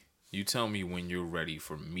You tell me when you're ready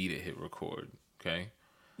for me to hit record, okay?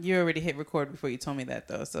 You already hit record before you told me that,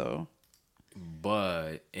 though, so...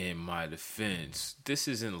 But in my defense, this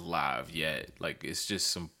isn't live yet. Like, it's just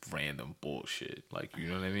some random bullshit. Like, you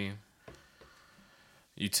know what I mean?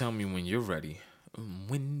 You tell me when you're ready.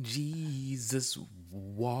 When Jesus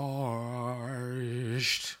washed.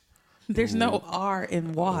 There's no R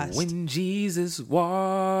in washed. When Jesus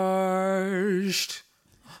washed.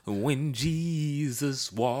 When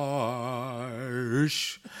Jesus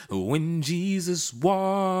washed. When Jesus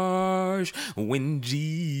washed. When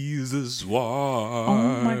Jesus washed.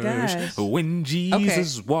 Oh my gosh. When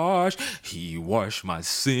Jesus washed. He washed my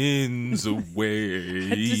sins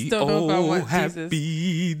away. I just don't know if I want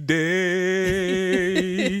happy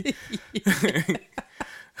day.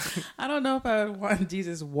 I don't know if I would want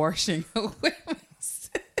Jesus washing away my sins.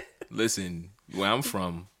 Listen, where I'm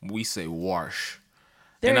from, we say wash.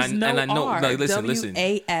 There's no R. Like, listen.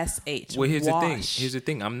 W-A-S-H. Well, here's Wash. the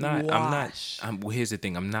thing. I'm not. Here's the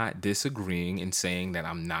thing. I'm not disagreeing and saying that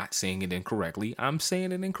I'm not saying it incorrectly. I'm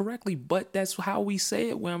saying it incorrectly, but that's how we say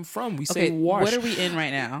it where I'm from. We say wash. What are we in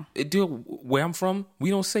right now? Where I'm from,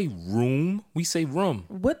 we don't say room. We say room.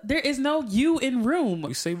 What? There is no U in room.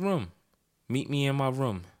 We say room. Meet me in my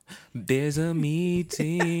room. There's a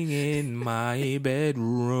meeting in my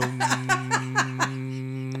bedroom.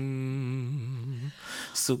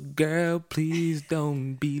 So, girl, please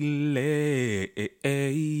don't be late.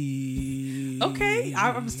 Okay,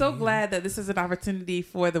 I'm so glad that this is an opportunity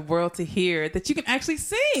for the world to hear that you can actually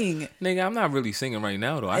sing. Nigga, I'm not really singing right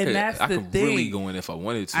now, though. I could really go in if I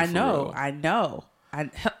wanted to. I know.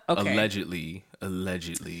 Okay.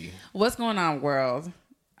 Allegedly. What's going on, world?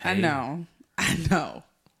 Hey. I know.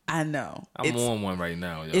 I'm on one right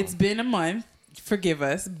now, yo. It's been a month. Forgive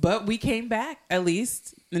us, but we came back at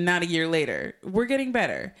least, not a year later. We're getting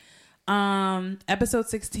better. Episode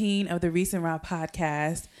 16 of the Reece and Raw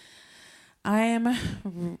podcast. I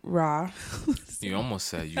am Raw. You almost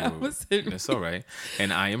said you were. It's all right.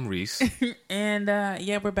 And I am Reece. And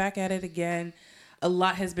we're back at it again. A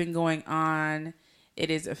lot has been going on. It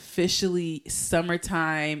is officially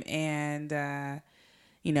summertime and,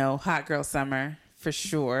 hot girl summer for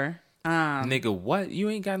sure. Nigga, what? You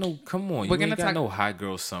ain't got no. Come on, you ain't got no hot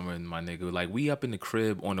girl summer, my nigga. Like, we up in the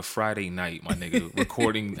crib on a Friday night, my nigga,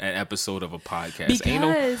 recording an episode of a podcast. Because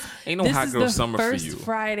ain't no hot girl summer for you. This is the first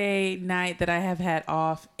Friday night that I have had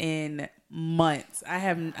off in months. I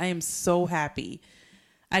am so happy.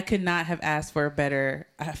 I could not have asked for a better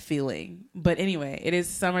feeling. But anyway, it is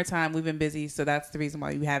summertime. We've been busy, so that's the reason why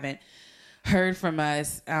you haven't heard from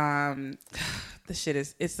us. The shit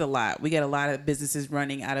it's a lot. We got a lot of businesses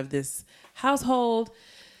running out of this household.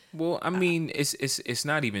 Well, I mean, it's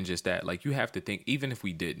not even just that. Like, you have to think, even if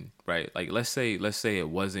we didn't, right? Like, let's say it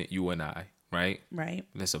wasn't you and I, right? Right.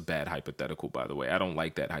 That's a bad hypothetical, by the way. I don't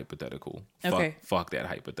like that hypothetical. Okay. Fuck that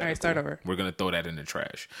hypothetical. All right, start over. We're gonna throw that in the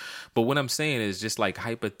trash. But what I'm saying is, just like,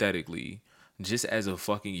 hypothetically, just as a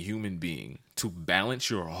fucking human being, to balance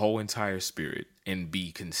your whole entire spirit and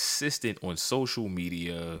be consistent on social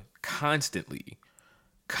media constantly,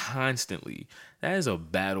 that is a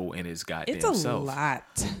battle in its goddamn self. It's a lot.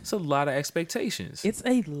 It's a lot of expectations. It's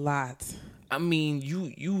a lot. I mean,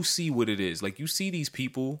 you see what it is. Like, you see these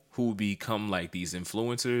people who become like these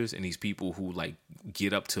influencers and these people who like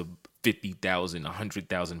get up to 50,000,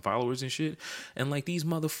 100,000 followers and shit. And like, these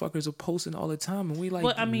motherfuckers are posting all the time. And we like,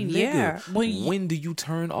 well, I mean, nigga, yeah. When do you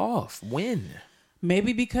turn off? When?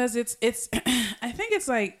 Maybe because it's I think it's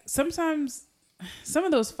like sometimes some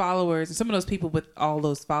of those followers and some of those people with all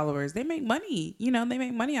those followers, they make money. They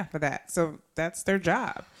make money off of that. So that's their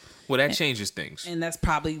job. Well, that changes things. And that's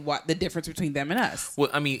probably what the difference between them and us. Well,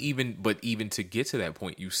 I mean, even to get to that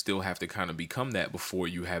point, you still have to kind of become that before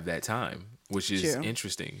you have that time, which is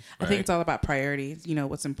interesting. Right? I think it's all about priorities.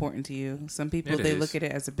 What's important to you. Some people, they look at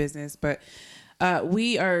it as a business, but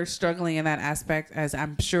we are struggling in that aspect, as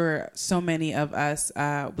I'm sure so many of us,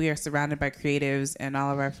 we are surrounded by creatives and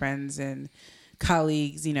all of our friends and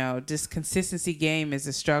colleagues. Just consistency game is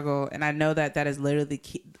a struggle. And I know that is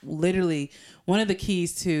literally one of the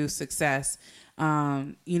keys to success.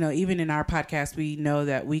 Even in our podcast, we know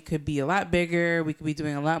that we could be a lot bigger. We could be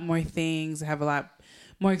doing a lot more things, have a lot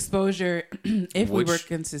more exposure if we were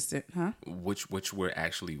consistent, huh? Which we're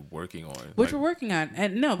actually working on. We're working on.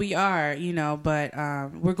 And no, we are, but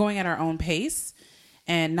we're going at our own pace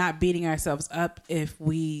and not beating ourselves up if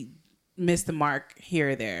we miss the mark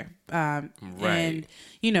here or there. And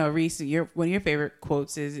you know, Reece, one of your favorite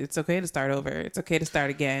quotes is, "It's okay to start over. It's okay to start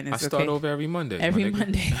again." It's I start over every Monday. Every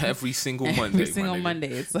Monday. Every single Monday. Every single Monday.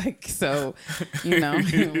 It's like, so, you know,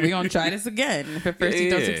 we're gonna try this again. If at first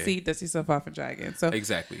you don't succeed, dust yourself off and try again. So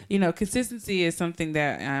exactly. You know, consistency is something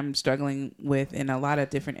that I'm struggling with in a lot of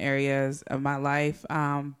different areas of my life.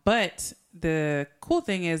 But the cool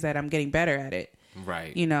thing is that I'm getting better at it.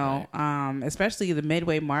 Right. You know, especially the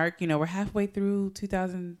midway mark, you know, we're halfway through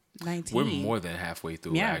 2019. We're more than halfway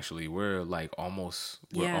through, actually. We're like almost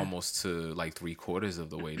to like 3/4 of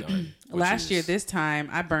the way done. Last year, this time,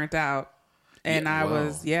 I burnt out. And I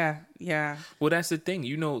was, Well, that's the thing,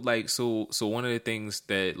 you know, like, so one of the things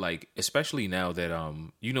that, like, especially now that,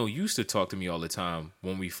 you know, you used to talk to me all the time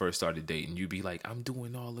when we first started dating. You'd be like, I'm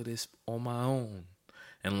doing all of this on my own.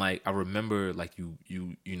 And like, I remember like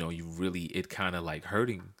you know, you really, it kind of like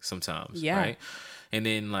hurting sometimes. Yeah. Right. And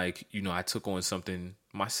then like, you know, I took on something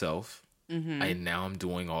myself and now I'm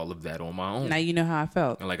doing all of that on my own. Now you know how I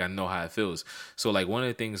felt. And like, I know how it feels. So like one of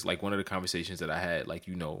the things, like one of the conversations that I had, like,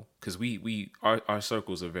 you know, cause our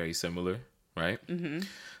circles are very similar. Right.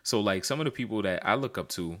 So like some of the people that I look up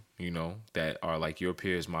to, you know, that are like your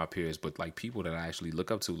peers, my peers, but like people that I actually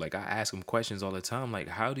look up to, like I ask them questions all the time. Like,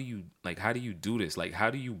 how do you do this? Like, how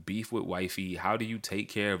do you beef with wifey? How do you take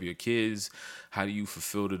care of your kids? How do you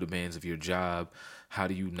fulfill the demands of your job? How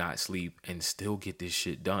do you not sleep and still get this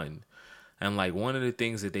shit done? And like one of the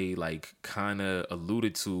things that they like kind of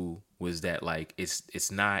alluded to was that like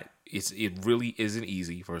it really isn't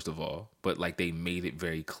easy, first of all, but like they made it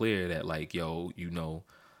very clear that like, yo, you know,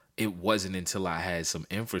 it wasn't until I had some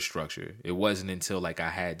infrastructure, it wasn't until like I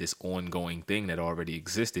had this ongoing thing that already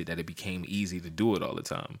existed that it became easy to do it all the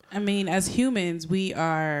time. I mean, as humans, we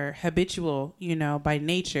are habitual, you know, by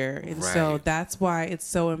nature. And so that's why it's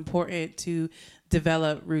so important to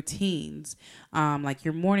develop routines, like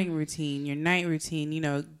your morning routine, your night routine, you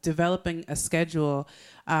know, developing a schedule,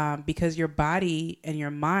 because your body and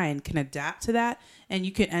your mind can adapt to that and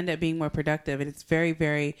you can end up being more productive. And it's very,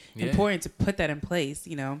 very important to put that in place,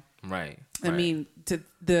 you know? Right. I mean,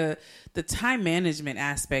 the time management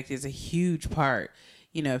aspect is a huge part.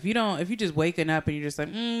 You know, if you just waking up and you're just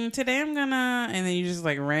like, today I'm gonna, and then you just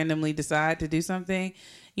like randomly decide to do something,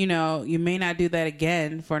 you know, you may not do that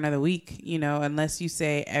again for another week, you know, unless you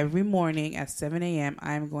say every morning at 7 a.m.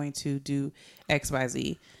 I'm going to do X, Y,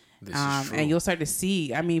 Z. This is true. And you'll start to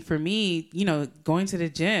see, I mean, for me, you know, going to the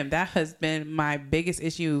gym, that has been my biggest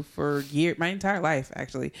issue for my entire life,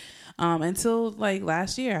 actually. Until like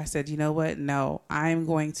last year, I said, you know what? No, I'm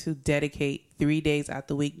going to dedicate 3 days out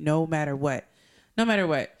the week, no matter what,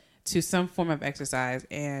 to some form of exercise.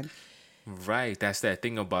 And right, that's that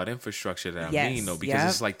thing about infrastructure that I mean, though, because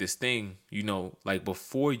it's like this thing, you know, like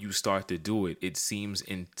before you start to do it, it seems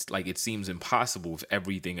impossible with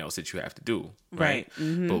everything else that you have to do, right?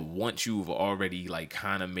 But once you've already like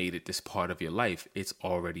kind of made it this part of your life, it's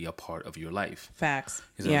already a part of your life. Facts.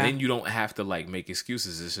 So then you don't have to like make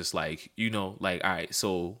excuses. It's just like, you know, like, all right,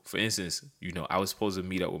 so for instance, you know, I was supposed to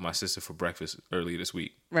meet up with my sister for breakfast earlier this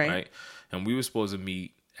week, right? And we were supposed to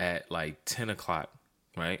meet at like 10 o'clock,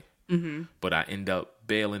 right? But I end up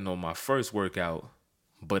bailing on my first workout,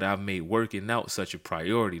 but I've made working out such a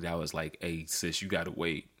priority that I was like, hey, sis, you got to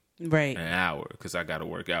wait an hour because I got to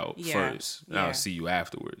work out first. And I'll see you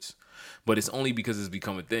afterwards. But it's only because it's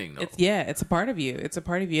become a thing, though. It's a part of you. It's a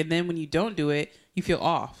part of you. And then when you don't do it, you feel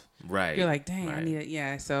off. Right. You're like, dang, I need it.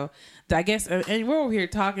 Yeah. So I guess, and we're over here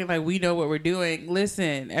talking like we know what we're doing.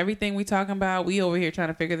 Listen, everything we talking about, we over here trying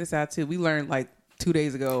to figure this out too. We learned like 2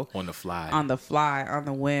 days ago on the fly, on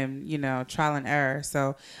the whim, you know, trial and error.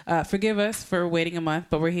 So forgive us for waiting a month,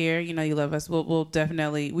 but we're here. You know, you love us.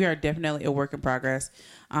 We are definitely a work in progress.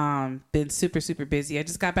 Been super, super busy. I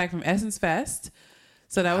just got back from Essence Fest.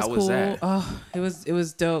 So that was cool. That? Oh, it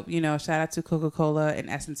was dope. You know, shout out to Coca-Cola and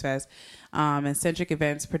Essence Fest, and Centric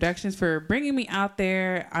Events Productions for bringing me out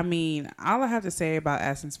there. I mean, all I have to say about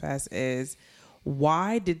Essence Fest is,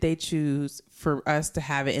 why did they choose for us to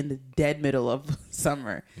have it in the dead middle of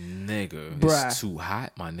summer? Nigga, bruh. It's too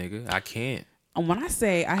hot, my nigga. I can't. And when I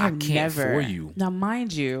say I can't never, for you. Now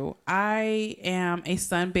mind you, I am a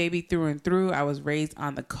sun baby through and through. I was raised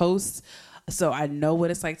on the coast, so I know what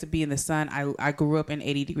it's like to be in the sun. I grew up in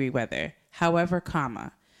 80-degree weather. However,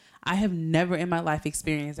 I have never in my life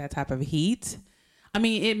experienced that type of heat. I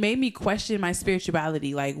mean, it made me question my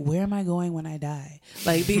spirituality. Like, where am I going when I die?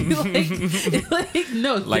 Like,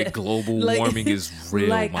 global warming is real,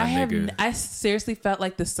 like, my nigga. I seriously felt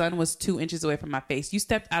like the sun was 2 inches away from my face. You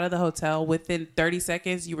stepped out of the hotel, within 30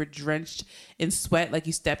 seconds, you were drenched in sweat, like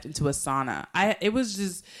you stepped into a sauna. It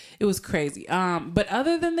was crazy. But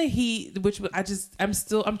other than the heat, which I'm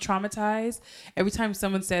traumatized. Every time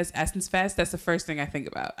someone says Essence Fest, that's the first thing I think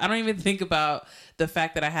about. I don't even think about the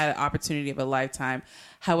fact that I had an opportunity of a lifetime.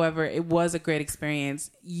 However, it was a great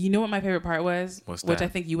experience. You know what my favorite part was? What's that? Which I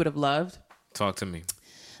think you would have loved? Talk to me.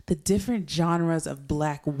 The different genres of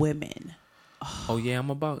black women. Oh yeah,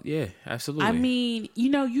 absolutely. I mean,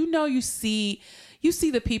 you see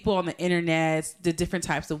the people on the internet, the different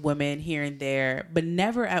types of women here and there, but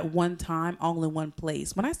never at one time, all in one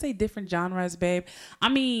place. When I say different genres, babe, I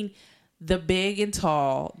mean the big and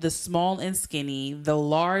tall, the small and skinny, the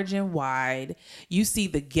large and wide. You see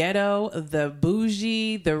the ghetto, the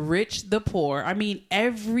bougie, the rich, the poor. I mean,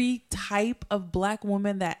 every type of black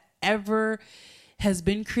woman that ever has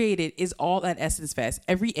been created is all at Essence Fest.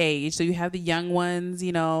 Every age. So you have the young ones,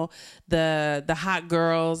 the hot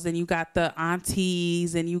girls, and you got the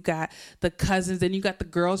aunties, and you got the cousins, and you got the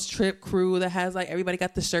Girls Trip crew that has like everybody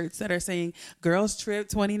got the shirts that are saying Girls Trip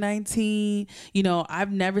 2019.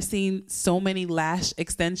 I've never seen so many lash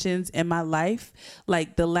extensions in my life.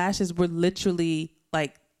 Like the lashes were literally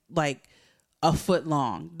like a foot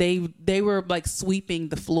long. They were like sweeping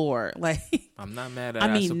the floor. Like I'm not mad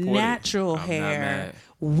at it. Natural hair,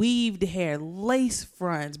 weaved hair, lace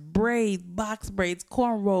fronts, braids, box braids,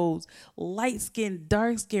 cornrows, light skin,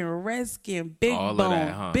 dark skin, red skin, big all bone,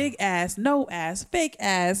 that, huh? Big ass, no ass, fake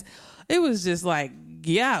ass. It was just like,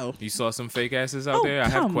 yo. You saw some fake asses out there? I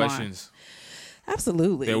have questions.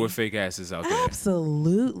 Absolutely. There were fake asses out there.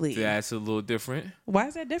 Absolutely. That's a little different. Why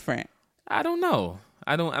is that different? I don't know.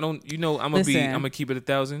 I don't. I'm gonna keep it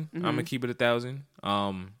 1,000. Mm-hmm. I'm gonna keep it 1,000.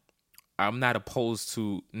 I'm not opposed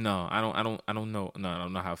to. No, I don't know. No, I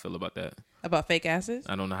don't know how I feel about that. About fake asses?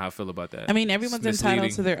 I don't know how I feel about that. I mean, everyone's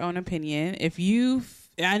entitled to their own opinion.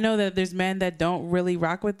 I know that there's men that don't really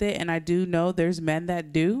rock with it, and I do know there's men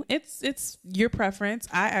that do. It's your preference.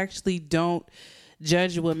 I actually don't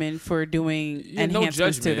judge women for doing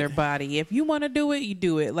enhancements to their body. If you want to do it, you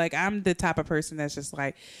do it. Like, I'm the type of person that's just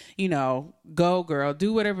like, go girl,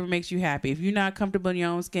 do whatever makes you happy. If you're not comfortable in your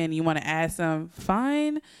own skin, you want to add some,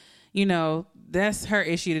 fine. That's her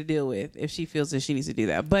issue to deal with if she feels that she needs to do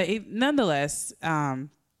that. But nonetheless, I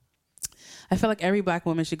feel like every black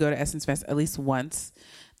woman should go to Essence Fest at least once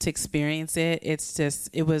to experience it. It's just,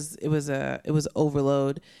 it was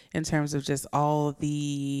overload in terms of just all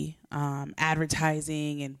the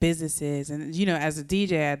advertising and businesses. And, as a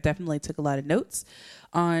DJ, I definitely took a lot of notes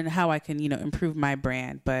on how I can, improve my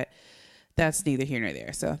brand, but that's neither here nor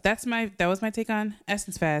there. So that was my take on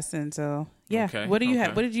Essence Fest. And so, yeah. Okay, what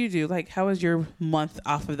did you do? Like, how was your month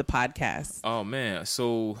off of the podcast? Oh man.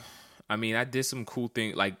 So, I mean, I did some cool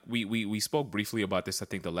things. Like we spoke briefly about this, I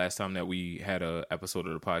think the last time that we had a episode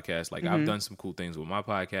of the podcast. Like, I've done some cool things with my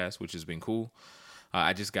podcast, which has been cool.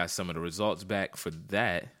 I just got some of the results back for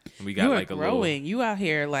that. We got like growing. You out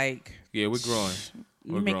here like, yeah, we're growing.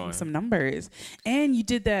 We're making some numbers, and you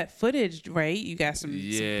did that footage, right? You got some.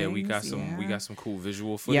 Yeah, we got some cool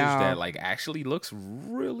visual footage that like actually looks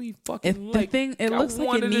really fucking. It looks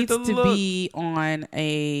like it needs to be on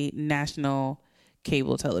a national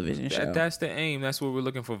cable television show. That's the aim. That's what we're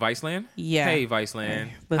looking for. Viceland? Yeah. Hey, Viceland.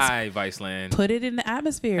 Hi, Viceland. Put it in the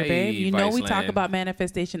atmosphere, babe. You know, we talk about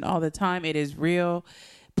manifestation all the time. It is real.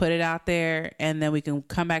 Put it out there, and then we can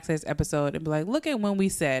come back to this episode and be like, look at when we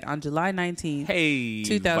said on July 19th, hey,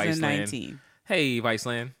 2019. Viceland. Hey,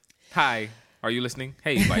 Viceland. Hi. Are you listening?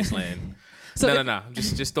 Hey, Viceland. So no.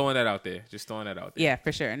 Just throwing that out there. Just throwing that out there. Yeah,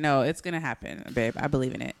 for sure. No, it's going to happen, babe. I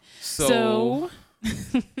believe in it. So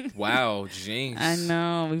wow, jinx. I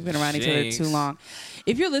know. We've been around each other too long.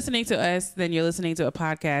 If you're listening to us, then you're listening to a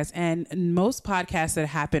podcast. And most podcasts that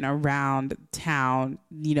happen around town,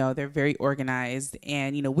 you know, they're very organized.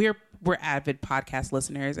 And, you know, we're avid podcast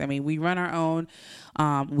listeners. I mean, we run our own.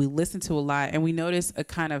 We listen to a lot. And we notice a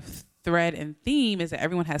kind of thread and theme is that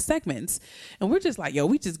everyone has segments, and we're just like, yo,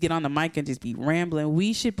 we just get on the mic and just be rambling.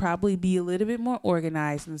 We should probably be a little bit more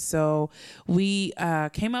organized. And so we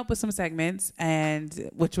came up with some segments, and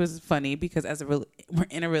which was funny because we're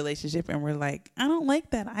in a relationship and we're like, I don't like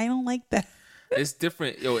that. It's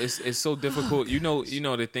different. Yo, it's so difficult. You know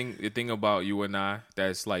the thing about you and I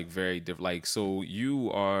that's like very different. Like, so you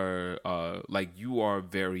are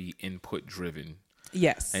very input driven.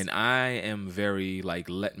 Yes. And I am very like,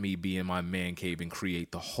 let me be in my man cave and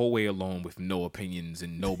create the whole way alone with no opinions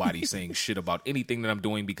and nobody saying shit about anything that I'm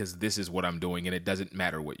doing because this is what I'm doing and it doesn't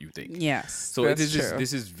matter what you think. Yes. So it is just,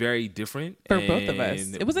 this is very different for both of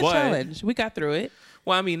us. It was a challenge. We got through it.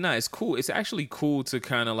 Well, I mean, it's cool. It's actually cool to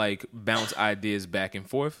kind of like bounce ideas back and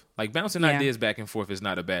forth. Like bouncing ideas back and forth is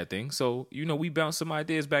not a bad thing. So, we bounced some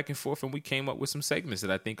ideas back and forth and we came up with some segments that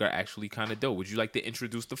I think are actually kind of dope. Would you like to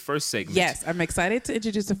introduce the first segment? Yes, I'm excited to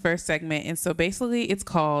introduce the first segment. And so basically it's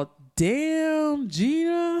called Damn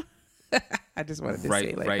Gina. I just wanted to say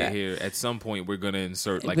it like right that. here. At some point, we're gonna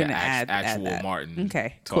insert like an actual Martin.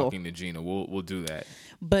 Okay, talking to Gina. We'll do that.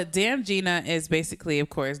 But Damn Gina is basically, of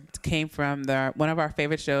course, came from one of our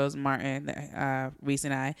favorite shows, Martin, Reece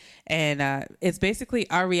and I, and it's basically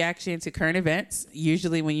our reaction to current events.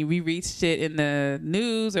 Usually, when we read shit in the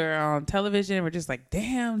news or on television, we're just like,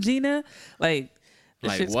 "Damn Gina!" Like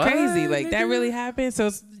shit's what? crazy. Like that really happened. So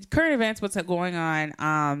it's current events. What's going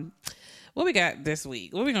on? What we got this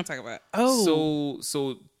week? What are we gonna talk about? Oh,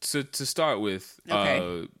 so to start with,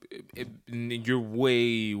 okay. You're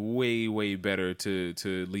way better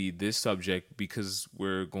to lead this subject because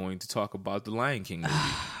we're going to talk about the Lion King movie.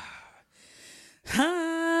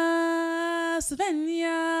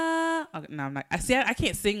 Sylvania. Okay, no, I'm not. I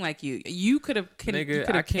can't sing like you. You could have.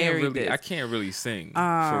 I can't really sing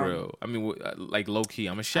for real. I mean, like low key,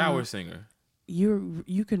 I'm a shower singer.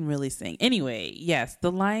 You can really sing. Anyway, yes,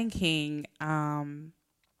 The Lion King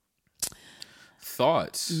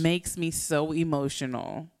thoughts makes me so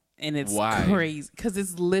emotional, and it's crazy because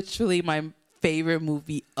it's literally my favorite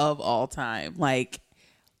movie of all time. Like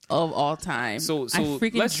of all time. So I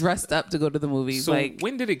freaking dressed up to go to the movies. So like,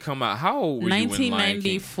 when did it come out? How old were you?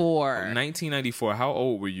 1994. 1994. How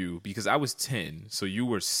old were you? Because I was 10, so you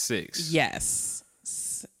were 6. Yes,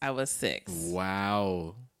 I was 6.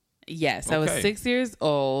 Wow. Yes, I was 6 years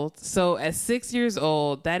old. So at 6 years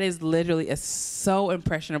old, that is literally a so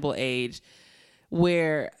impressionable age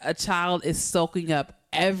where a child is soaking up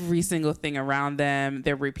every single thing around them.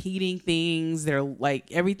 They're repeating things. They're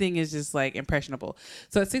like, everything is just like impressionable.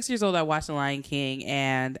 So at 6 years old, I watched The Lion King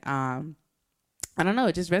and, I don't know,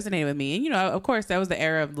 it just resonated with me. And, of course, that was the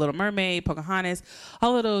era of Little Mermaid, Pocahontas.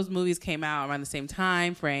 All of those movies came out around the same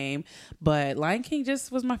time frame. But Lion King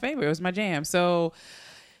just was my favorite. It was my jam. So,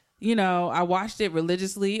 I watched it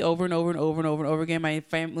religiously over and over and over and over and over again. My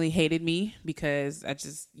family hated me because I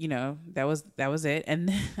just, that was it.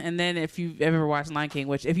 And then if you've ever watched Lion King,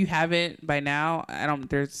 which if you haven't by now,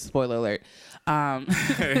 there's spoiler alert.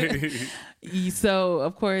 So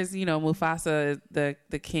of course, Mufasa,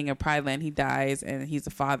 the king of Pride Land, he dies and he's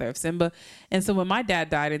the father of Simba. And so when my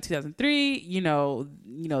dad died in 2003,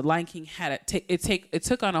 Lion King had it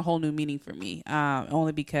took on a whole new meaning for me.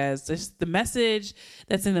 Only because just the message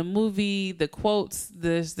that's in the movie, the quotes,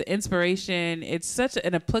 the inspiration, it's such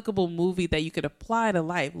an applicable movie that you could apply to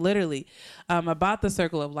life, literally, about the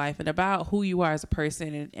circle of life and about who you are as a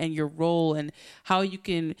person and your role and how you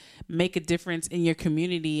can make a difference in your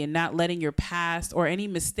community and not letting your past or any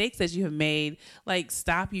mistakes that you have made like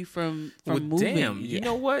stop you from moving. Damn, you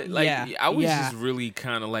know what? Like I was just really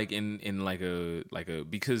kind of like in like a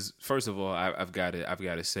because first of all, I've got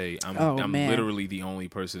to say I'm literally the only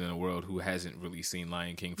person in the world who hasn't really seen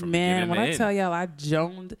Lion King from beginning to end. I tell y'all, I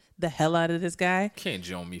joned the hell out of this guy. Can't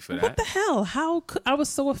joan me for that. What the hell? I was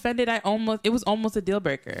so offended. It was almost a deal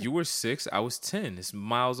breaker. You were 6, I was 10. It's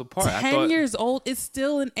miles apart. 10 years old is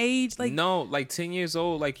still an age like no, like 10 years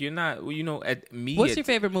old. Like you're not. At me. What's your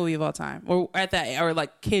favorite movie of all time, or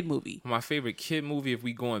like kid movie? My favorite kid movie, if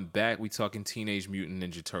we going back, we talking Teenage Mutant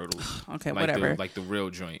Ninja Turtles. Okay, like whatever. Like the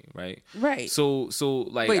real joint, right? Right. So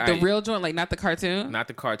like wait, the real joint, like not the cartoon. Not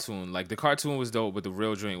the cartoon. Like the cartoon was dope, but the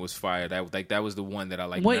real joint was fire. That was the one that I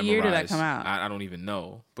like. What memorized. Year did that come out? I don't even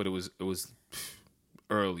know, but it was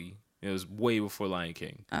early. It was way before Lion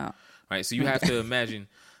King. Oh, right. So you have to imagine.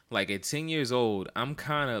 Like at 10 years old, I'm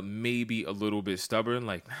kind of maybe a little bit stubborn.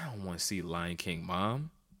 Like I don't want to see Lion King,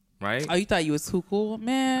 Mom. Right? Oh, you thought you was too cool,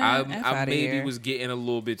 man? I maybe was getting a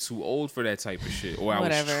little bit too old for that type of shit, or I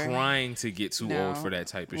was trying to get too old for that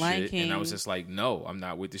type of Lion shit, King. And I was just like, no, I'm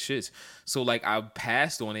not with the shits. So like I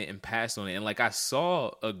passed on it, and like I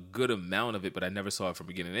saw a good amount of it, but I never saw it from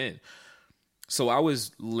beginning to end. So I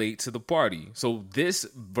was late to the party. So this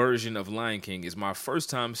version of Lion King is my first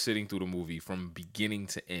time sitting through the movie from beginning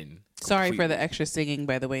to end. Sorry for the extra singing,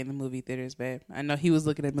 by the way, in the movie theaters, babe. I know he was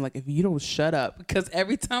looking at me like, if you don't shut up, because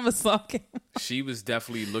every time a song came on, she was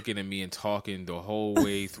definitely looking at me and talking the whole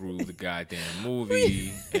way through the goddamn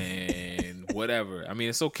movie, and whatever. I mean,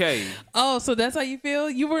 it's okay. Oh, so that's how you feel?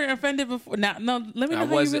 You weren't offended before? Now, no, let me know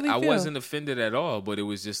how you really feel. I wasn't offended at all, but it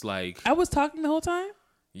was just like I was talking the whole time.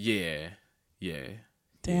 Yeah.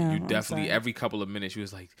 Damn. You definitely every couple of minutes you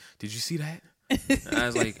was like, "Did you see that?" And I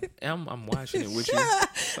was like, I'm watching it with you.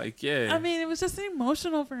 Like, yeah. I mean, it was just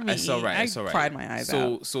emotional for me. It's all right. It's all right. I cried my eyes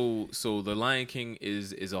out. So the Lion King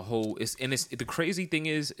is a whole. It's the crazy thing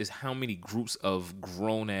is how many groups of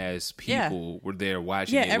grown ass people were there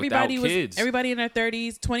watching it everybody without kids. Everybody in their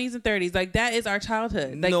 30s, 20s, and 30s. Like that is our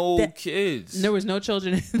childhood. Like, no kids. There was no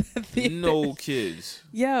children in that theater. No kids.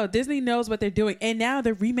 Yo, Disney knows what they're doing, and now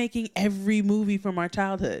they're remaking every movie from our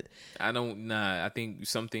childhood. I think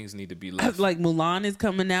some things need to be left. Like Mulan is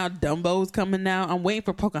coming out, Dumbo's coming out. I'm waiting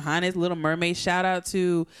for Pocahontas, Little Mermaid. Shout out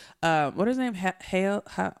to what is her name?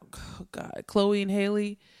 Chloe and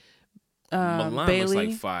Haley. Mulan Bailey. looks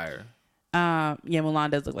like fire.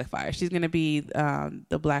 Mulan does look like fire. She's gonna be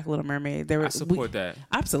the Black Little Mermaid. I support that.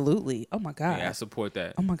 Absolutely. Oh my god. Yeah, I support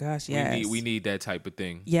that. Oh my gosh. Yes. We need that type of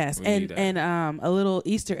thing. Yes, and a little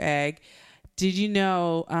Easter egg. Did you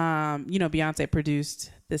know? Beyonce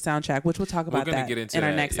produced the soundtrack, which we'll talk about that in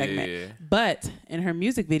our next segment. Yeah. But in her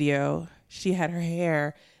music video, she had her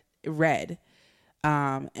hair red,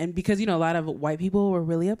 and because a lot of white people were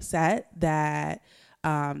really upset that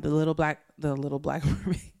the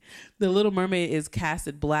Little Mermaid is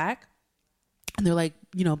casted black, and they're like,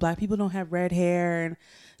 black people don't have red hair, and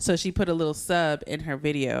so she put a little sub in her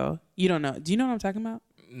video. You don't know? Do you know what I'm talking about?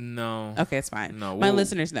 No. Okay, it's fine. No, my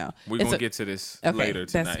listeners know. We're going to get to this later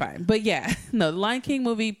tonight. That's fine. But yeah, no, the Lion King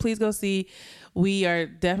movie, please go see. We are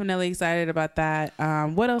definitely excited about that.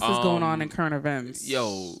 What else is going on in current events?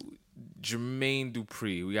 Yo, Jermaine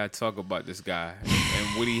Dupri, we got to talk about this guy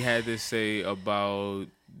and what he had to say about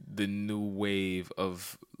the new wave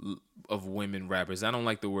of women rappers. I don't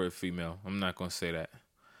like the word female. I'm not going to say that.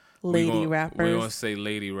 Rappers. We're going to say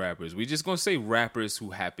lady rappers. We're just going to say rappers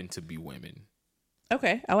who happen to be women.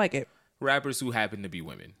 Okay, I like it. Rappers who happen to be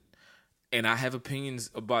women. And I have opinions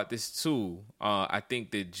about this too. I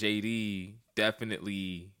think that JD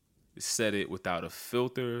definitely said it without a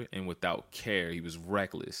filter and without care. He was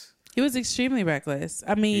reckless. He was extremely reckless.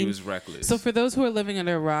 I mean, he was reckless. So for those who are living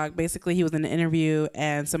under a rock, basically he was in an interview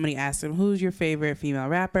and somebody asked him, "Who's your favorite female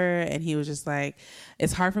rapper?" And he was just like,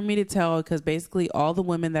 "It's hard for me to tell because basically all the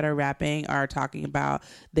women that are rapping are talking about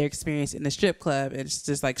their experience in the strip club. It's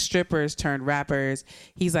just like strippers turned rappers."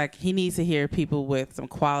 He's like, he needs to hear people with some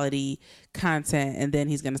quality content, and then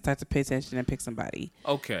he's going to start to pay attention and pick somebody.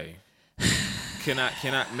 Okay.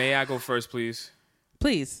 May I go first, please?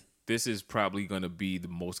 Please. This is probably going to be the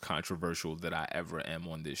most controversial that I ever am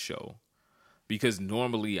on this show, because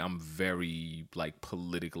normally I'm very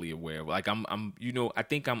politically aware. Like I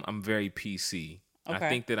think I'm very PC. Okay. I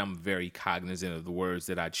think that I'm very cognizant of the words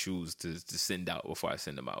that I choose to send out before I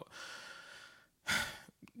send them out.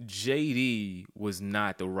 JD was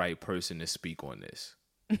not the right person to speak on this.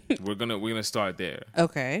 We're gonna start there.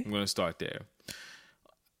 Okay. I'm gonna start there.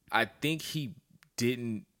 I think he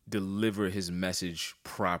didn't deliver his message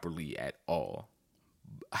properly at all.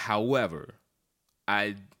 However,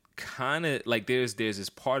 I kind of there's this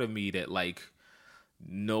part of me that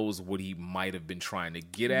knows what he might have been trying to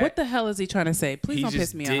get at. What the hell is he trying to say? Please don't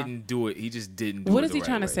piss me off. He just didn't do it. He just didn't do it. What is he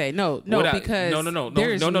trying to say? No. No.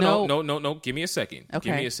 Give me a second. Okay.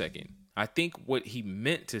 Give me a second. I think what he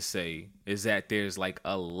meant to say is that there's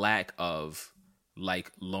a lack of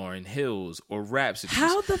Lauryn Hills or Rhapsody.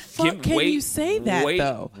 How the fuck can you say that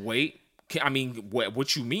though? I mean,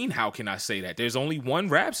 what you mean? How can I say that? There's only one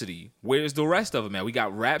Rhapsody. Where's the rest of them, man? We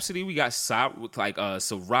got Rhapsody. We got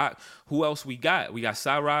Ciroc. Who else we got? We got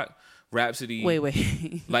Ciroc, Rhapsody. Wait.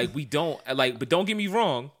 We don't but don't get me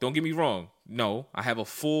wrong. Don't get me wrong. No, I have a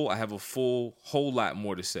whole lot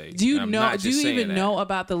more to say. Do you know? Do you even know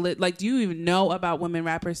about the do you even know about women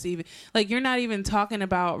rappers? Even you're not even talking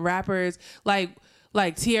about rappers like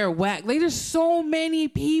Tierra Whack. There's so many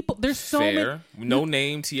people. There's so many. No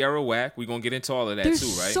name Tierra Whack. We're gonna get into all of that too,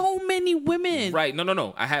 right? So many women. Right.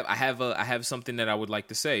 No. I have something that I would like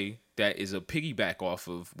to say that is a piggyback off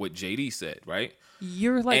of what JD said, right?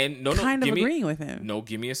 You're kind of agreeing with him. No,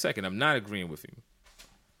 give me a second. I'm not agreeing with him.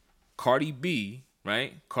 Cardi B,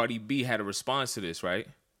 right? Cardi B had a response to this, right?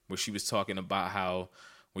 Where she was talking about how,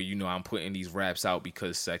 I'm putting these raps out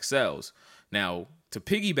because sex sells. Now, to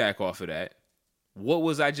piggyback off of that, what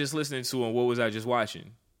was I just listening to and what was I just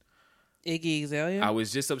watching? Iggy Azalea? I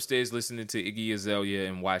was just upstairs listening to Iggy Azalea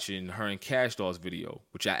and watching her and Cash Doll's video,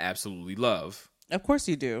 which I absolutely love. Of course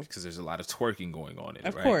you do. Because there's a lot of twerking going on in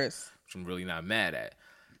it, right? Of course. Which I'm really not mad at.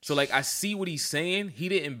 So like I see what he's saying. He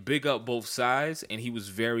didn't big up both sides, and he was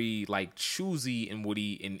very like choosy in what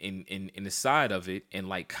he in the side of it, and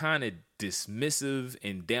like kind of dismissive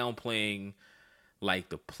and downplaying like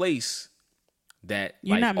the place that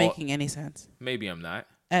you're like, not making any sense. Maybe I'm not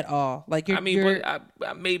at all. Like you're,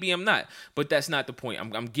 maybe I'm not. But that's not the point.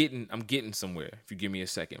 I'm getting somewhere. If you give me a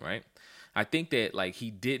second, right? I think that like he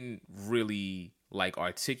didn't really like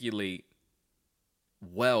articulate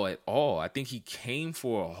well at all. I think he came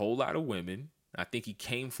for a whole lot of women. I think he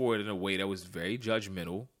came for it in a way that was very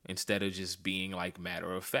judgmental instead of just being like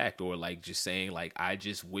matter of fact or like just saying like I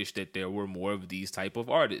just wish that there were more of these type of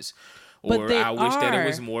artists or I wish that it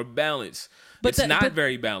was more balanced. But it's not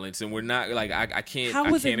very balanced, and we're not like I can't. How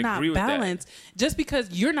is I can't it not agree balanced? With that. Just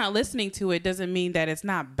because you're not listening to it doesn't mean that it's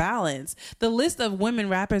not balanced. The list of women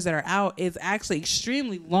rappers that are out is actually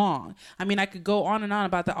extremely long. I mean, I could go on and on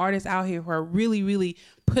about the artists out here who are really, really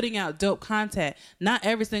putting out dope content. Not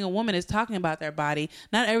every single woman is talking about their body.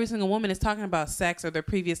 Not every single woman is talking about sex or their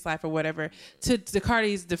previous life or whatever. To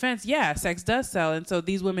Cardi's defense, yeah, sex does sell, and so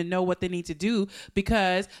these women know what they need to do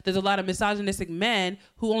because there's a lot of misogynistic men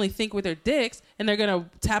who only think with their dicks. And they're going to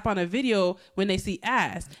tap on a video when they see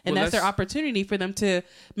ass. And that's their opportunity for them to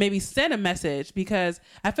maybe send a message, because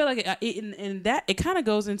I feel like in that it kind of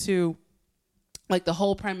goes into like the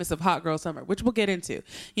whole premise of Hot Girl Summer, which we'll get into.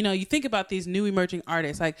 You know, you think about these new emerging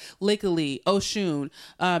artists like Lickily, Oshun,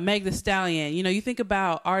 Meg Thee Stallion. You know, you think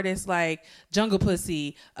about artists like Jungle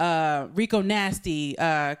Pussy, Rico Nasty.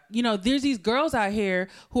 You know, there's these girls out here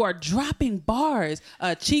who are dropping bars.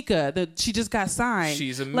 Chica, she just got signed.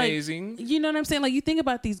 She's amazing. Like, you know what I'm saying? Like, you think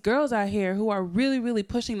about these girls out here who are really, really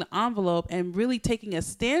pushing the envelope and really taking a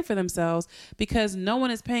stand for themselves because no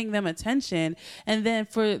one is paying them attention. And then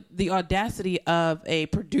for the audacity of a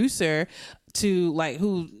producer to like,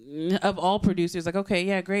 who of all producers, like, okay,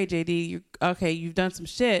 yeah, great, JD, you've done some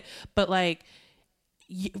shit, but like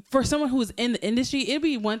for someone who's in the industry, it'd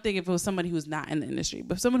be one thing if it was somebody who's not in the industry,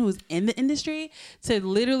 but someone who's in the industry to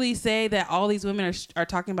literally say that all these women are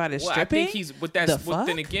talking about is stripping. I think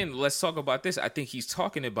then again, let's talk about this. I think he's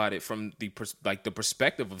talking about it from the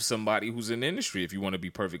perspective of somebody who's in the industry. If you want to be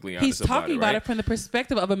perfectly honest, he's talking about it from the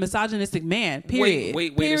perspective of a misogynistic man. Period.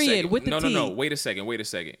 Wait period. A second. With the no. Wait a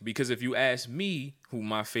second. Because if you ask me who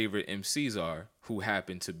my favorite MCs are, who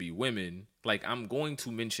happen to be women, like I'm going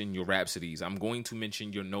to mention your Rhapsodies, I'm going to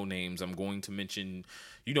mention your No Names, I'm going to mention,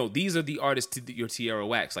 you know, these are the artists, your Tierra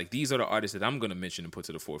Wax, like these are the artists that I'm going to mention and put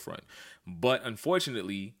to the forefront. But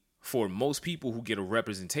unfortunately, for most people who get a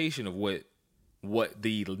representation of what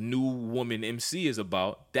the new woman MC is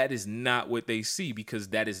about, that is not what they see, because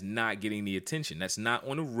that is not getting the attention. That's not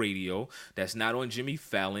on the radio. That's not on Jimmy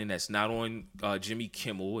Fallon. That's not on Jimmy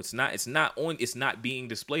Kimmel. It's not being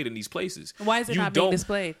displayed in these places. Why is it not being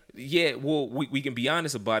displayed? Yeah, well, we can be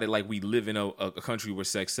honest about it. Like, we live in a country where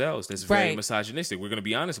sex sells. That's very misogynistic. We're gonna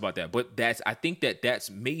be honest about that. But I think that's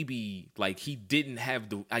maybe like he didn't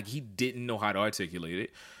know how to articulate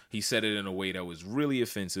it. He said it in a way that was really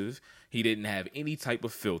offensive. He didn't have any type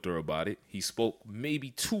of filter about it. He spoke maybe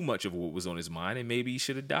too much of what was on his mind, and maybe he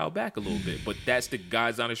should have dialed back a little bit. But that's the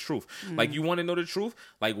God's honest truth. Like, you want to know the truth?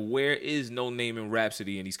 Like, where is No Name and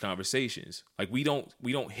Rhapsody in these conversations? Like, we don't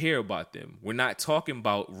hear about them. We're not talking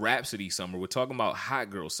about Rhapsody Summer. We're talking about Hot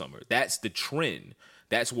Girl Summer. That's the trend.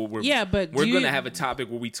 That's what we're going to have a topic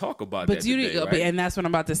where we talk about that today, right? And that's what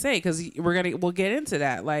I'm about to say, because we'll get into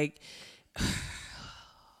that. Like,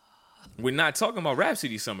 we're not talking about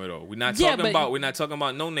Rhapsody Summer though. We're not talking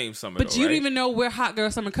about No Name Summer. But you don't even know where Hot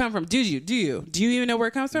Girl Summer come from, do you? Do you even know where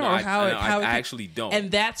it comes from, I actually don't.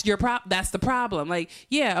 And that's that's the problem. Like,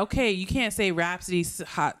 yeah, okay, you can't say Rhapsody's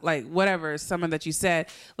hot, like whatever summer that you said,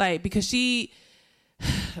 like, because she.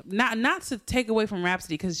 Not to take away from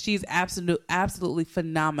Rhapsody, because she's absolutely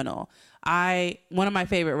phenomenal. One of my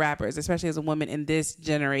favorite rappers, especially as a woman in this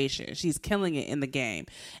generation. She's killing it in the game,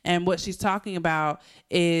 and what she's talking about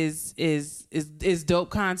is dope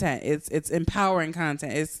content. It's empowering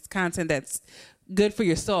content. It's content that's good for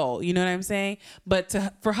your soul. You know what I'm saying? But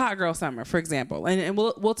for Hot Girl Summer, for example, and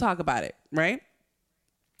we'll talk about it, right?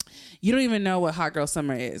 You don't even know what Hot Girl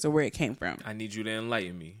Summer is or where it came from. I need you to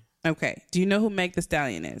enlighten me. Okay. Do you know who Meg Thee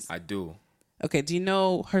Stallion is? I do. Okay. Do you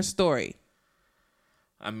know her story?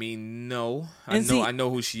 I mean, no. I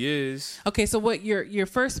know who she is. Okay, so what your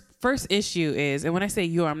first issue is, and when I say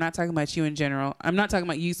you, I'm not talking about you in general. I'm not talking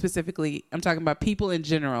about you specifically. I'm talking about people in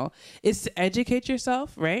general. Is to educate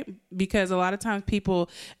yourself, right? Because a lot of times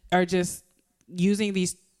people are just using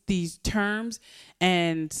these these terms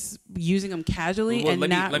and using them casually and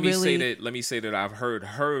let me say that I've heard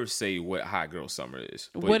her say what hot girl summer is.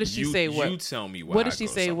 What did she say? You tell me what did she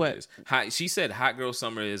say? What is. She said hot girl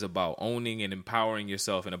summer is about owning and empowering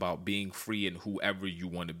yourself and about being free and whoever you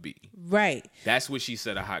want to be. Right. That's what she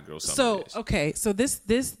said a hot girl summer is. Okay, so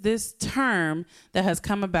this term that has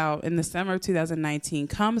come about in the summer of 2019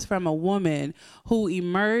 comes from a woman who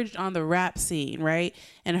emerged on the rap scene, right?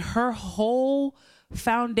 And her whole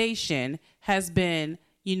foundation has been,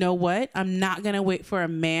 you know what? I'm not going to wait for a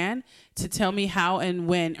man to tell me how and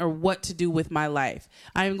when or what to do with my life.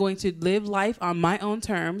 I'm going to live life on my own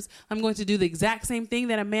terms. I'm going to do the exact same thing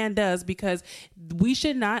that a man does, because we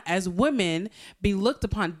should not, as women, be looked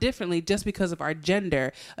upon differently just because of our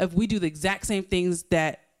gender. If we do the exact same things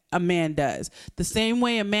that a man does. The same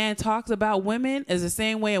way a man talks about women is the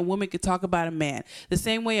same way a woman could talk about a man. The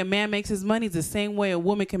same way a man makes his money is the same way a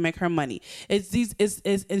woman can make her money.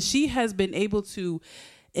 And she has been able to,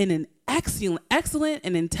 in an excellent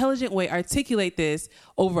and intelligent way, articulate this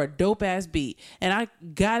over a dope ass beat. And I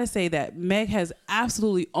gotta say that Meg has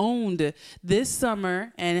absolutely owned this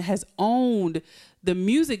summer and has owned the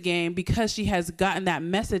music game because she has gotten that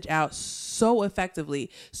message out so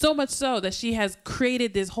effectively. So much so that she has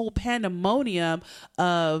created this whole pandemonium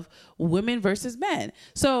of women versus men.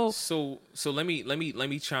 So let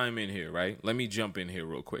me chime in here, right? Let me jump in here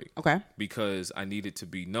real quick. Okay. Because I need it to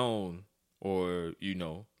be known, or,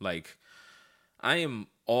 like, I am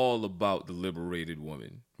all about the liberated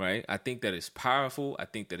woman, right? I think that it's powerful. I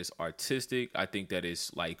think that it's artistic. I think that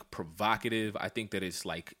it's, like, provocative. I think that it's,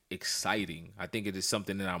 like, exciting. I think it is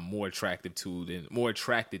something that I'm more attracted to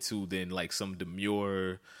than like some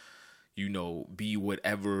demure, be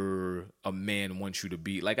whatever a man wants you to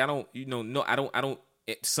be. Like, I don't,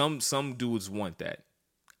 some dudes want that.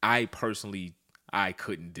 I personally, I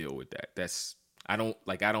couldn't deal with that.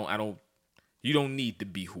 You don't need to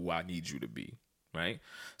be who I need you to be, right?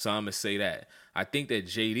 So I'm going to say that. I think that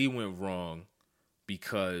JD went wrong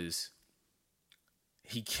because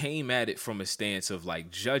he came at it from a stance of,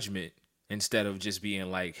 like, judgment instead of just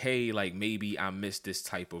being like, hey, like, maybe I missed this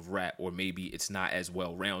type of rap, or maybe it's not as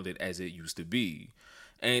well-rounded as it used to be.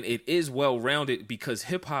 And it is well-rounded because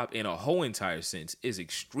hip-hop in a whole entire sense is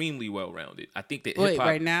extremely well-rounded. I think that hip-hop... Wait,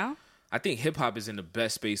 right now? I think hip-hop is in the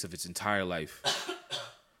best space of its entire life.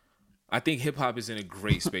 I think hip hop is in a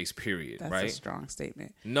great space, period. That's right? a strong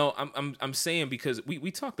statement. No, I'm saying, because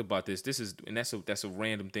we talked about this. That's a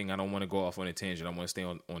random thing. I don't want to go off on a tangent. I want to stay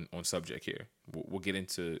on subject here. We'll get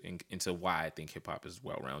into why I think hip hop is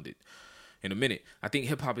well rounded in a minute. I think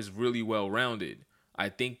hip hop is really well rounded. I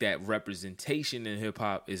think that representation in hip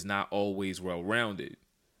hop is not always well rounded,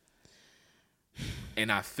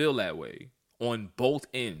 and I feel that way. On both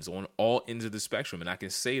ends, on all ends of the spectrum. And I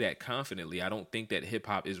can say that confidently. I don't think that hip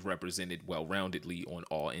hop is represented well-roundedly on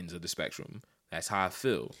all ends of the spectrum. That's how I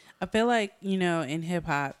feel. I feel like, in hip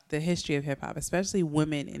hop, the history of hip hop, especially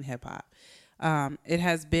women in hip hop, it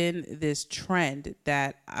has been this trend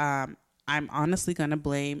that I'm honestly going to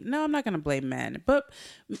blame. No, I'm not going to blame men, but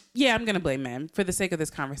yeah, I'm going to blame men for the sake of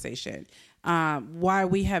this conversation. Why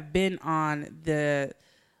we have been on the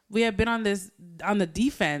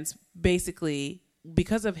defense, basically,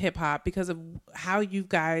 because of hip hop, because of how you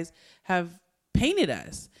guys have painted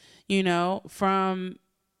us, from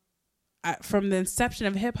the inception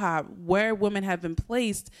of hip hop, where women have been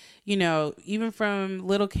placed, even from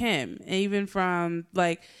Lil' Kim, even from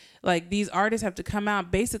like these artists have to come out.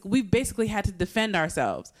 We've basically had to defend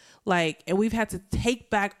ourselves, and we've had to take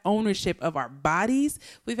back ownership of our bodies.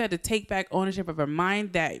 We've had to take back ownership of our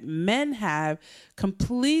mind that men have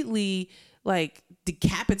completely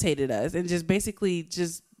decapitated us and just basically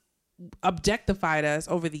just objectified us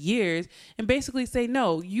over the years, and basically say,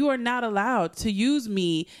 no, you are not allowed to use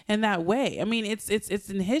me in that way. I mean, it's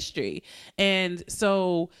in history. And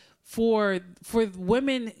so for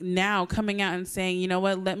women now coming out and saying, you know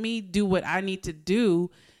what, let me do what I need to do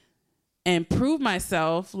and prove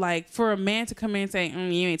myself, for a man to come in and say,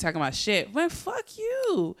 you ain't talking about shit, well, fuck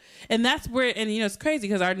you. And that's where, and it's crazy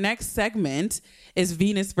because our next segment is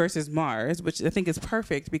Venus versus Mars, which I think is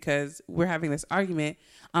perfect because we're having this argument.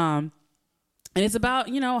 And it's about,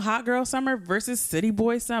 hot girl summer versus city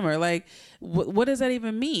boy summer. What does that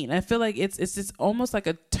even mean? I feel like it's just almost like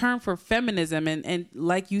a term for feminism. And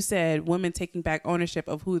like you said, women taking back ownership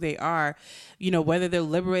of who they are, whether they're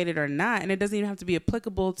liberated or not. And it doesn't even have to be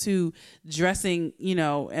applicable to dressing,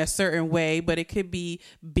 a certain way, but it could be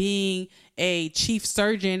being a chief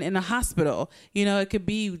surgeon in a hospital. It could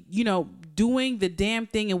be, doing the damn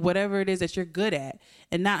thing in whatever it is that you're good at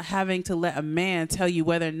and not having to let a man tell you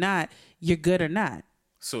whether or not you're good or not.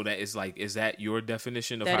 So that is like, is that your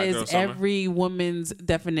definition of that hot girl summer? That is every woman's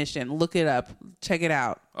definition. Look it up. Check it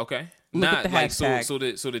out. Okay. Look at the like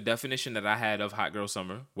hashtag. so the definition that I had of hot girl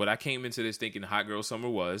summer, what I came into this thinking hot girl summer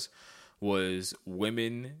was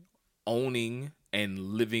women owning and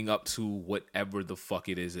living up to whatever the fuck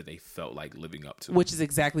it is that they felt like living up to. Which is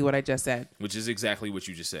exactly what I just said. Which is exactly what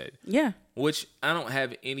you just said. Yeah. Which I don't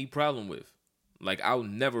have any problem with. Like, I'll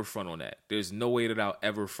never front on that. There's no way that I'll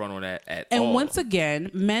ever front on that at all. And once again,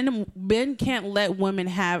 men can't let women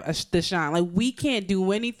have the shine. Like, we can't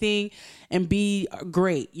do anything and be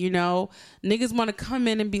great, you know? Niggas want to come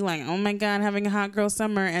in and be like, oh my God, having a hot girl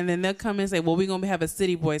summer. And then they'll come in and say, well, we're going to have a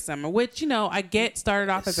city boy summer. Which, you know, I get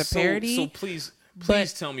started off as a parody. So please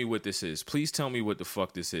tell me what this is. Please tell me what the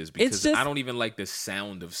fuck this is, because I don't even like the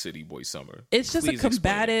sound of City Boy Summer. It's just it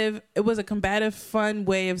was a combative, fun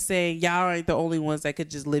way of saying y'all aren't the only ones that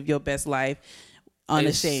could just live your best life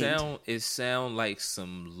unashamed. It sound like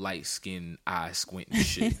some light-skinned eye squinting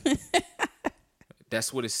shit.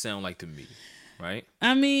 That's what it sound like to me, right?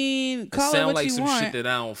 I mean, call it what like you some want. Shit that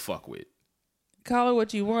I don't fuck with. Call it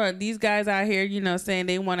what you want. These guys out here, you know, saying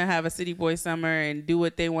they want to have a city boy summer and do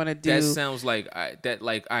what they want to do. That sounds like all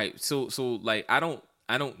right. So like I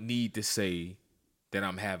don't need to say that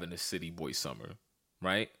I'm having a city boy summer,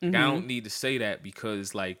 right? Mm-hmm. I don't need to say that,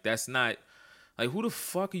 because like that's not like, who the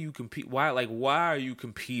fuck are you why are you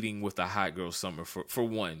competing with a hot girl summer for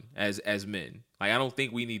one as men? Like, I don't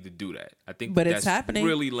think we need to do that. I think but that's it's happening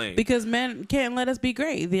really lame, because men can't let us be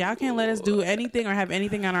great. Y'all can't let us do anything or have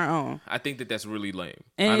anything on our own. I think that's really lame.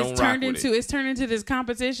 And it's turned into this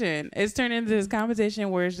competition. It's turned into this competition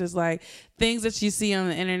where it's just like things that you see on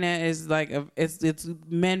the internet is like it's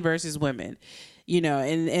men versus women, you know.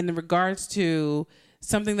 And in regards to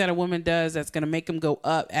something that a woman does that's going to make them go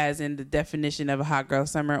up, as in the definition of a hot girl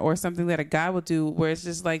summer, or something that a guy will do where it's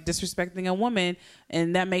just like disrespecting a woman,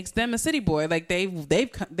 and that makes them a city boy. Like they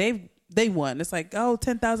won. It's like, oh,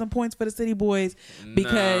 10,000 points for the city boys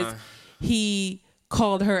because he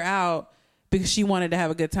called her out because she wanted to have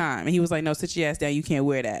a good time, and he was like, no, sit your ass down. You can't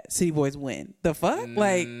wear that. City boys win. The fuck?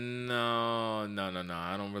 Like, no.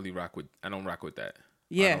 I don't rock with that.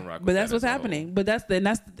 Yeah, but that's what's happening. But that's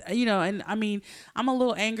you know, and I mean, I'm a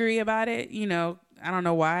little angry about it. You know, I don't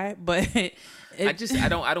know why, but I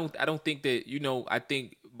don't think that, you know. I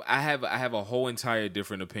think I have a whole entire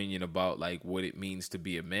different opinion about like what it means to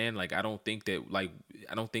be a man. Like, I don't think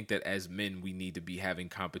that as men we need to be having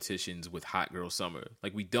competitions with hot girl summer.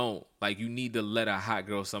 Like, we don't. Like, you need to let a hot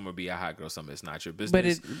girl summer be a hot girl summer. It's not your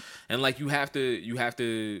business. And like you have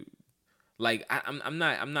to. Like, I'm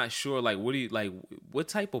not sure. Like, what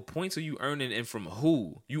type of points are you earning, and from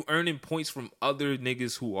who? You earning points from other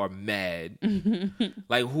niggas who are mad.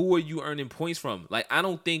 Like, who are you earning points from? Like, I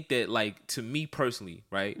don't think that, like, to me personally,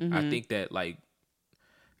 right? Mm-hmm. I think that, like,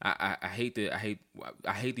 I hate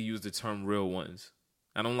to use the term real ones.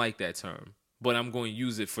 I don't like that term, but I'm going to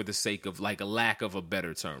use it for the sake of, like, a lack of a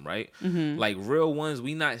better term, right? Mm-hmm. Like, real ones,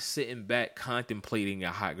 we not sitting back contemplating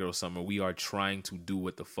a hot girl summer. We are trying to do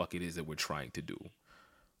what the fuck it is that we're trying to do.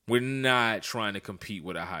 We're not trying to compete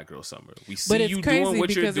with a hot girl summer. We see you doing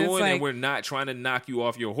what you're doing, and we're not trying to knock you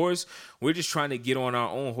off your horse. We're just trying to get on our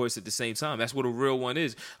own horse at the same time. That's what a real one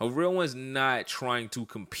is. A real one's not trying to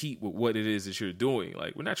compete with what it is that you're doing.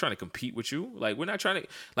 Like, we're not trying to compete with you. Like, we're not trying to,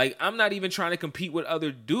 like, I'm not even trying to compete with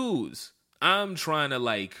other dudes. I'm trying to,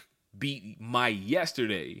 like, beat my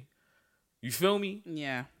yesterday. You feel me?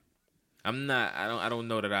 Yeah. I'm not. I don't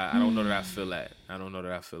know that I feel that. I don't know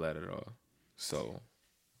that I feel that at all. So.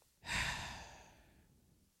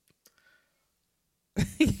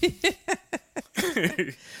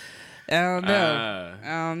 I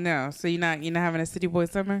don't know. So you're not having a city boy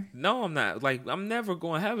summer? No, I'm not. Like, I'm never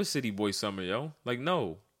going to have a city boy summer, yo. Like,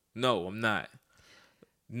 no, I'm not.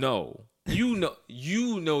 No. You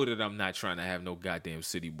know that I'm not trying to have no goddamn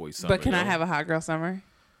city boy summer. But can I have a hot girl summer?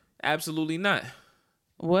 Absolutely not.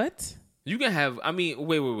 What? You can have, I mean,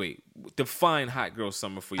 wait. Define hot girl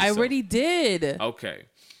summer for yourself. I already did. Okay.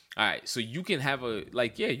 All right. So you can have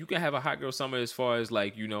you can have a hot girl summer as far as,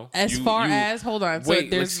 like, you know. Hold on. So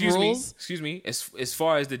there's rules? Excuse me. As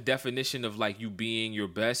far as the definition of, like, you being your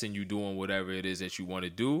best and you doing whatever it is that you want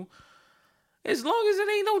to do, as long as it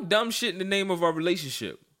ain't no dumb shit in the name of our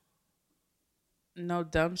relationship. No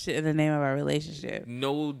dumb shit in the name of our relationship.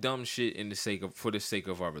 No dumb shit for the sake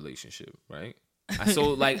of our relationship, right? So,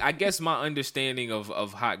 like, I guess my understanding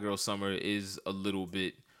of hot girl summer is a little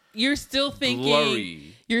bit. You're still thinking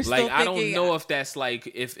blurry. You're still like, thinking, I don't know if that's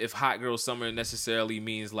like if hot girl summer necessarily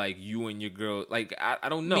means like you and your girl. Like, I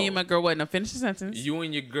don't know. Me and my girl wasn't finish the sentence. You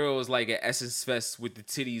and your girl is like at Essence Fest with the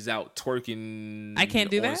titties out twerking. I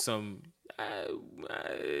can't do that.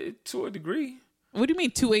 To a degree. What do you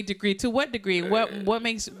mean to a degree? To what degree? What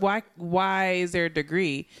makes why is there a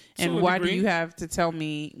degree? And why do you have to tell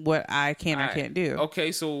me what I can or can't do?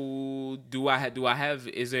 Okay, so do I have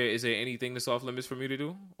is there anything that's off limits for me to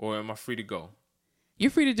do, or am I free to go?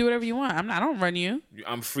 You're free to do whatever you want. I don't run you.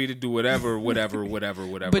 I'm free to do whatever.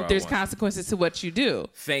 But there's consequences to what you do.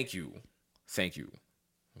 Thank you.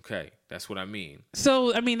 Okay, that's what I mean.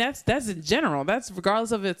 So I mean that's in general. That's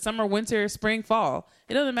regardless of it's summer, winter, spring, fall.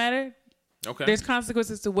 It doesn't matter. Okay. There's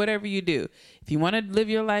consequences to whatever you do. If you want to live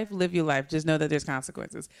your life, live your life. Just know that there's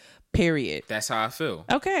consequences. Period. That's how I feel.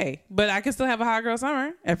 Okay, but I can still have a hot girl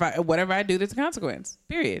summer. Whatever I do, there's a consequence.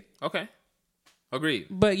 Period. Okay. Agreed.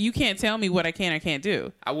 But you can't tell me what I can or can't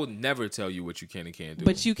do. I will never tell you what you can and can't do.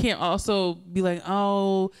 But you can't also be like,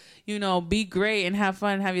 oh, be great and have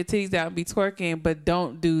fun, have your titties out and be twerking, but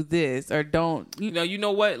don't do this or don't. You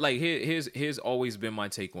know what? Like here's always been my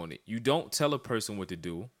take on it. You don't tell a person what to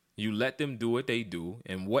do. You let them do what they do,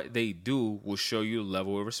 and what they do will show you the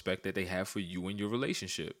level of respect that they have for you and your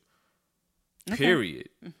relationship. Okay. Period.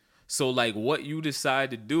 So, like, what you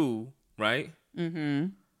decide to do, right? Mm-hmm.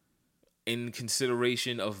 In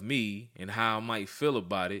consideration of me and how I might feel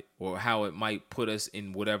about it, or how it might put us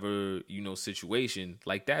in whatever situation,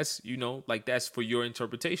 like that's that's for your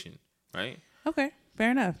interpretation, right? Okay,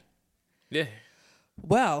 fair enough. Yeah.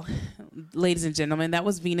 Well, ladies and gentlemen, that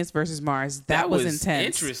was Venus versus Mars. That was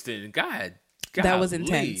intense. Interesting. God, that was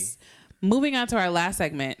intense. Moving on to our last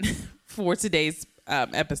segment for today's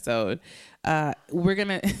episode. We're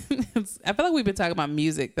gonna. I feel like we've been talking about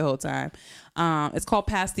music the whole time. It's called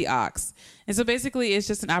Pass the Aux, and so basically, it's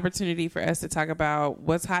just an opportunity for us to talk about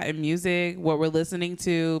what's hot in music, what we're listening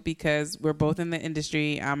to, because we're both in the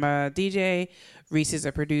industry. I'm a DJ. Reece is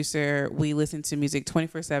a producer. We listen to music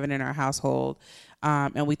 24/7 in our household.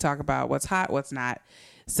 And we talk about what's hot, what's not.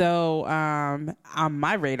 So on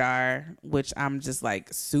my radar, which I'm just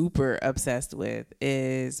like super obsessed with,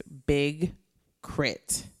 is Big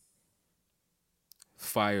Crit.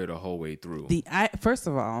 Fire the whole way through. First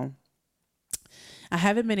of all, I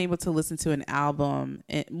haven't been able to listen to an album.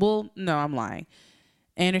 No, I'm lying.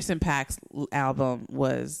 Anderson .Paak's album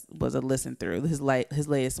was a listen through, his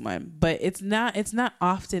latest one. But it's not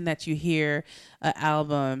often that you hear an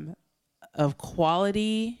album of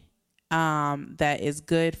quality that is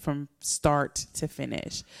good from start to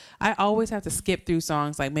finish. I always have to skip through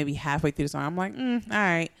songs like maybe halfway through the song. I'm like, all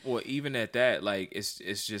right. Well, even at that, like it's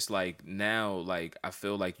just like now, like I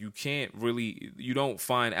feel like you don't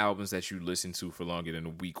find albums that you listen to for longer than a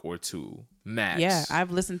week or two max. Yeah, I've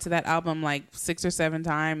listened to that album like 6 or 7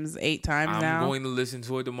 times, 8 times now. I'm going to listen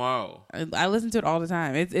to it tomorrow. I listen to it all the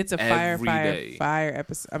time. It's a fire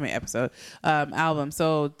episode album.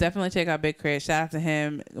 So definitely check out Big Crit. Shout out to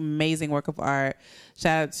him. Amazing work of art.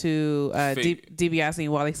 Shout out to DiBiase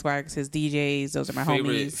and Wally Sparks, his DJs. Those are my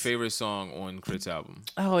homies. Favorite song on Crit's album?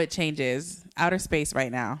 Oh, it changes. Outer Space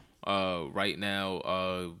right now.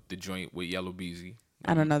 The joint with Yellow Beezy.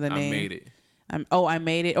 I don't know the name. I Made It. I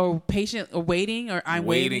Made It, or Patient, or Waiting, or I'm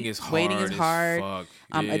Waiting. Waiting is hard. Fuck.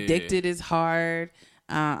 Addicted is hard.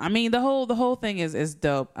 I mean, the whole thing is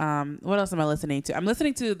dope. What else am I listening to? I'm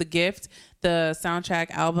listening to The Gift, the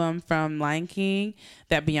soundtrack album from Lion King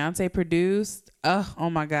that Beyonce produced. Oh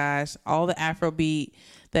my gosh. All the Afrobeat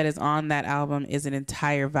that is on that album is an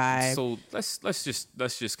entire vibe. So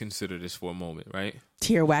let's just consider this for a moment, right?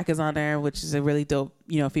 Tierra Whack is on there, which is a really dope,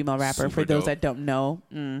 female rapper. For those that don't know.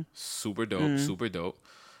 Super dope, super dope.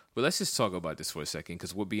 But let's just talk about this for a second,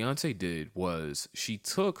 because what Beyonce did was she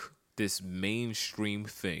took this mainstream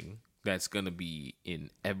thing that's going to be in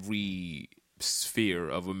every sphere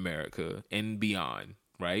of America and beyond,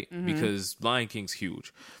 right? Mm-hmm. Because Lion King's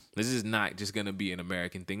huge. This is not just going to be an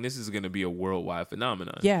American thing. This is going to be a worldwide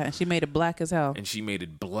phenomenon. Yeah, and she made it black as hell. And she made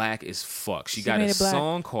it black as fuck. She got a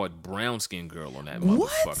song called Brown Skin Girl on that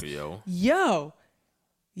motherfucker, yo.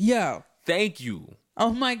 Yo. Thank you.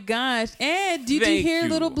 Oh my gosh. And did you hear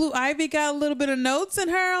Little Blue Ivy got a little bit of notes in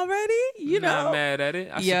her already? Not mad at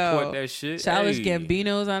it. I support that shit. Childish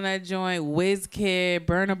Gambino's on that joint. WizKid,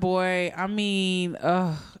 Burna Boy. I mean,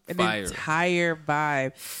 an entire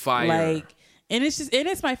vibe. Fire. And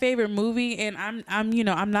it's my favorite movie, and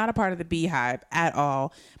I'm not a part of the Beehive at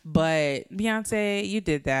all. But Beyonce, you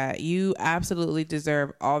did that. You absolutely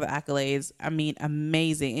deserve all the accolades. I mean,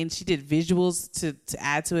 amazing. And she did visuals to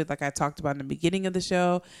add to it, like I talked about in the beginning of the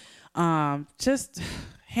show. Just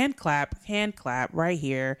hand clap right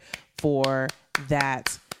here for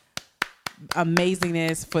that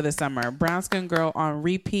amazingness for the summer. Brown Skin Girl on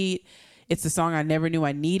repeat. It's the song I never knew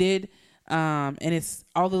I needed. And it's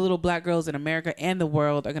all the little black girls in America and the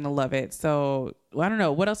world are going to love it. So I don't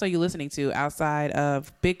know. What else are you listening to outside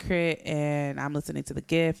of Big Crit? And I'm listening to The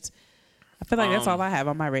Gift. I feel like that's all I have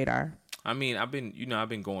on my radar. I mean, I've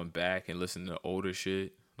been going back and listening to older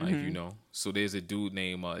shit. Like, so there's a dude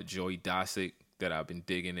named Joey Dosick that I've been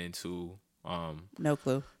digging into. No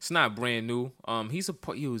clue. It's not brand new. He's a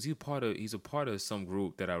part of some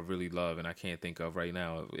group that I really love and I can't think of right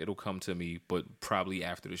now. It'll come to me, but probably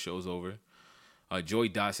after the show's over. Joey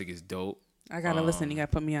Dosick is dope. I gotta listen. You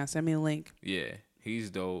gotta put me on. Send me a link. Yeah, he's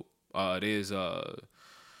dope. There's a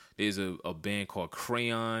band called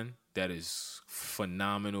Crayon that is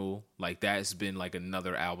phenomenal. Like, that's been like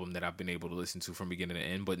another album that I've been able to listen to from beginning to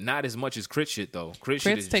end, but not as much as Crit shit though. Crit's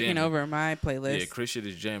taking jamming over my playlist. Yeah, Crit shit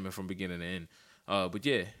is jamming from beginning to end. But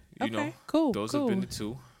yeah, you know, cool. Those have been the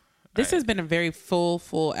two. This has been a very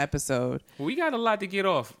full episode. We got a lot to get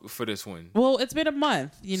off for this one. Well, it's been a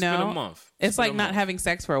month. It's been a month. It's like not having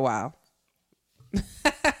sex for a while.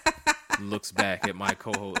 Looks back at my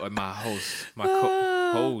co-host, my host,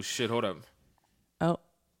 oh shit! Hold up. Oh.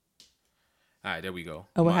 All right, there we go.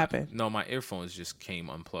 Oh, what happened? No, my earphones just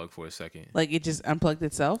came unplugged for a second. Like it just unplugged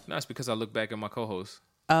itself? No, it's because I look back at my co-host.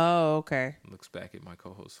 Oh, okay. Looks back at my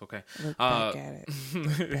co-host. Okay. Look back at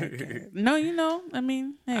it. No, I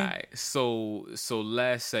mean, hey. All right. So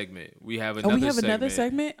last segment, we have another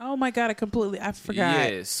segment. Oh my God, I forgot.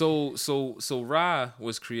 Yeah. So Ra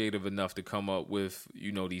was creative enough to come up with,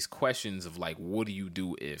 these questions of like, what do you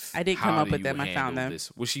do if? I didn't come up with them. I found them.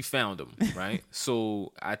 Well, she found them, right?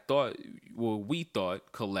 So we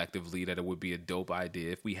thought collectively that it would be a dope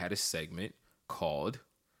idea if we had a segment called,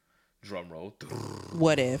 drum roll,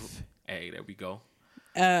 What If? Hey, there we go.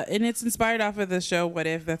 And it's inspired off of the show What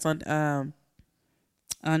If, that's on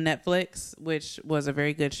Netflix, which was a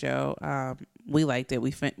very good show. We liked it. We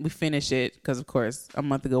finished it because, of course, a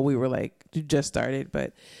month ago we were like, you just started,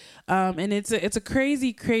 but and it's a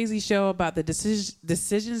crazy show about the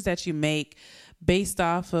decisions that you make based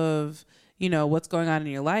off of what's going on in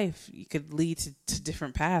your life. You could lead to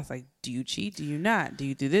different paths. Like, do you cheat? Do you not? Do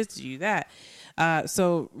you do this? Do you do that?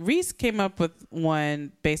 So Reece came up with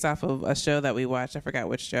one based off of a show that we watched. I forgot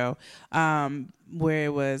which show. Where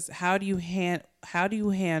it was, how do you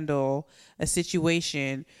handle a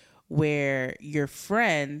situation where your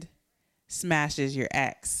friend smashes your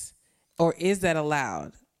ex, or is that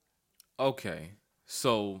allowed? Okay,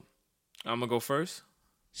 so I'm gonna go first.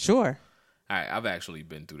 Sure. All right, I've actually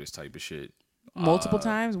been through this type of shit multiple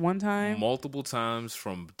times. One time, multiple times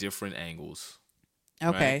from different angles.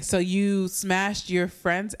 Okay, right? So you smashed your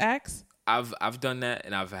friend's ex? I've done that,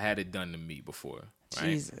 and I've had it done to me before. Right?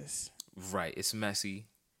 Jesus. Right. It's messy.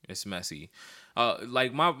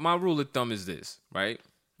 Like my rule of thumb is this, right?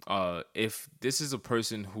 If this is a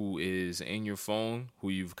person who is in your phone, who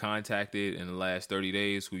you've contacted in the last 30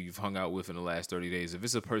 days, who you've hung out with in the last 30 days, if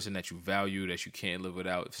it's a person that you value, that you can't live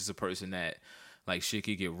without, if it's a person that like shit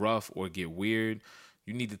could get rough or get weird,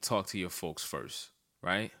 you need to talk to your folks first,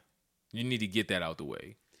 right? You need to get that out the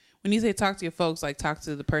way. When you say talk to your folks, like talk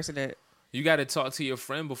to the person that... You got to talk to your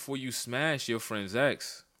friend before you smash your friend's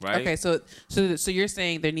ex, right? Okay, so you're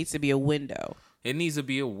saying there needs to be a window. It needs to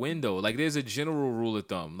be a window. Like, there's a general rule of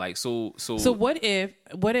thumb. Like, so what if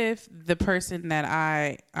the person that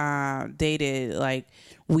I dated, like,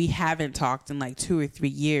 we haven't talked in like 2 or 3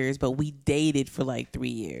 years, but we dated for like 3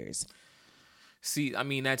 years? See, I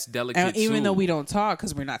mean, that's delicate even though we don't talk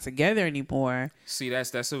because we're not together anymore. See,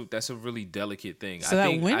 that's a really delicate thing. So I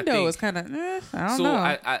think window is kind of I don't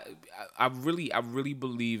know. I really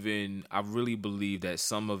believe that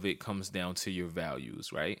some of it comes down to your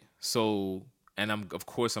values, right? So, and I'm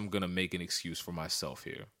gonna make an excuse for myself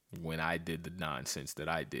here when I did the nonsense that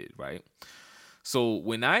I did, right? So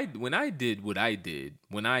when I did what I did,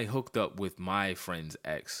 when I hooked up with my friend's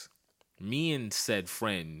ex, me and said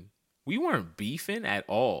friend, we weren't beefing at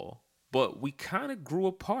all, but we kind of grew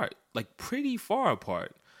apart, like pretty far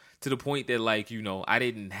apart, to the point that, like, I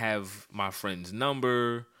didn't have my friend's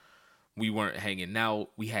number. We weren't hanging out.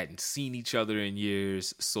 We hadn't seen each other in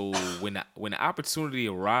years. So when the opportunity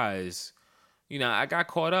arose, I got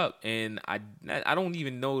caught up, and I don't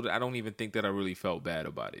even think that I really felt bad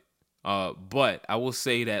about it. But I will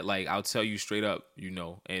say that, like, I'll tell you straight up,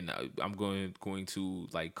 and I'm going to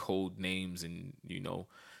like code names and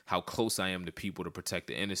how close I am to people to protect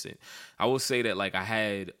the innocent. I will say that, like, I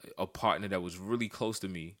had a partner that was really close to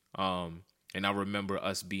me. And I remember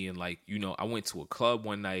us being like, I went to a club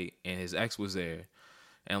one night and his ex was there,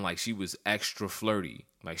 and like she was extra flirty.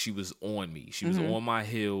 Like, she was on me. She was on my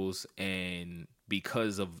heels, and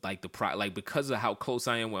because of like because of how close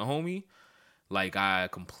I am with homie, Like, I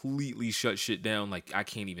completely shut shit down. Like, I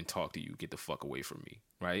can't even talk to you. Get the fuck away from me,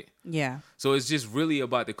 right? Yeah. So it's just really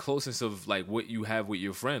about the closeness of, like, what you have with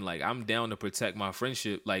your friend. Like, I'm down to protect my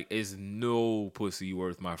friendship. Like, it's no pussy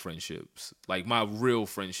worth my friendships. Like, my real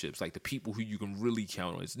friendships. Like, the people who you can really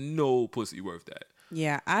count on. It's no pussy worth that.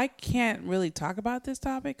 Yeah, I can't really talk about this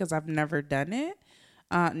topic because I've never done it.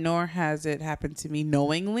 Nor has it happened to me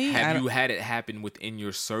knowingly. Have you had it happen within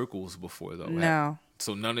your circles before, though? No.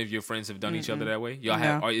 So none of your friends have done each other that way? Y'all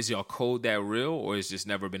have? Or is y'all code that real, or it's just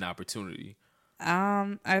never been opportunity?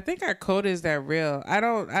 I think our code is that real. I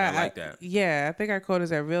like that. Yeah, I think our code is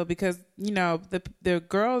that real because, you know, the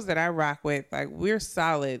girls that I rock with, like, we're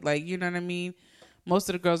solid. Like, you know what I mean? Most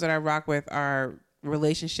of the girls that I rock with are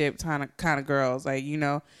relationship kind of girls. Like, you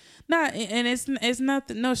know, not, and it's not,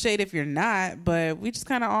 no shade if you're not, but we just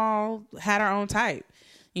kind of all had our own type.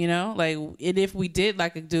 You know, like, and if we did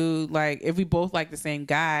like a dude, like if we both like the same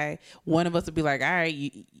guy, one of us would be like, all right,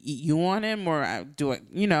 you want him or I do it,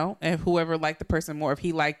 you know, and whoever liked the person more, if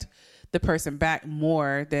he liked the person back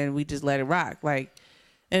more, then we just let it rock. Like,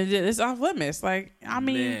 and it's off limits. Like, I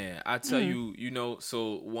mean, man, I tell you, you know,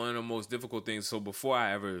 so one of the most difficult things. So before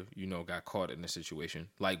I ever, you know, got caught in a situation,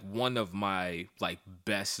 like one of my like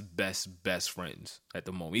best friends at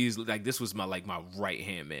the moment, he's like, this was my right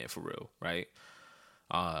hand man for real, right?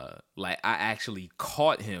 Like I actually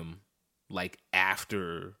caught him like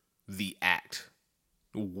after the act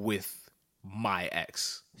with my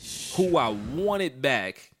ex, who I wanted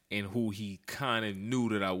back and who he kind of knew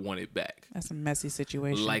that I wanted back. That's a messy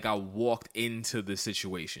situation. Like I walked into the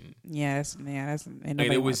situation. Yes, and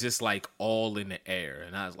it was just like all in the air,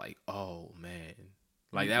 and I was like, oh man,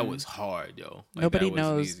 like that was hard, yo. Like, nobody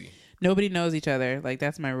knows. Easy. Nobody knows each other. Like,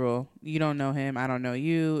 that's my rule. You don't know him. I don't know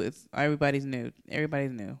you. It's everybody's new. Everybody's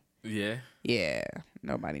new. Yeah. Yeah.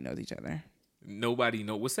 Nobody knows each other. Nobody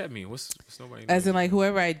know. What's that mean? What's nobody? As in, like,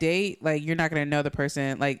 whoever I date, like, you're not gonna know the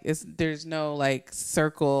person. Like, there's no like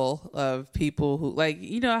circle of people who, like,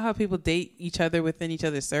 you know how people date each other within each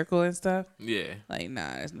other's circle and stuff. Yeah. Like,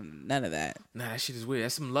 nah, there's none of that. Nah, that shit is weird.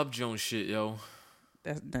 That's some Love Jones shit, yo.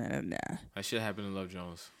 That's nah. That shit happened in Love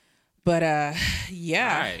Jones. But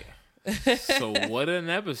yeah. All right. So what an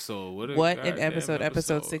episode. What an episode.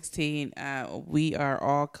 Episode 16. We are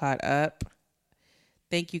all caught up.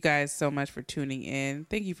 Thank you guys so much for tuning in.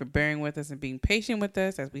 Thank you for bearing with us and being patient with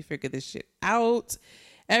us as we figure this shit out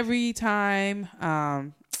every time.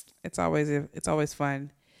 It's always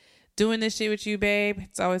fun doing this shit with you, babe.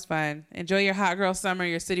 It's always fun. Enjoy your hot girl summer,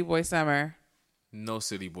 your city boy summer. No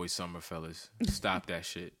city boy summer, fellas. Stop that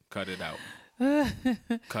shit. Cut it out.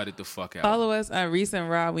 Cut it the fuck out. Follow us on Reece and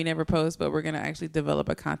Raw. We never post, but we're going to actually develop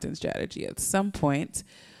a content strategy at some point.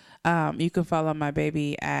 You can follow my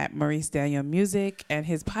baby at Maurice Daniel Music and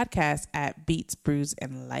his podcast at Beats, Brews,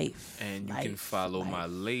 and Life. And you can follow my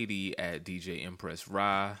lady at DJ Empress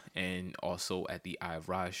Ra and also at the I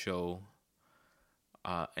Ra Show.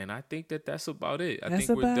 And I think that's about it. I think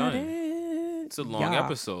we're done. It's a long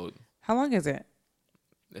episode. How long is it?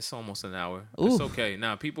 It's almost an hour. Ooh. It's okay.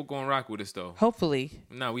 Nah, people gonna rock with us though. Hopefully.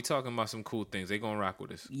 Nah, we talking about some cool things. They gonna rock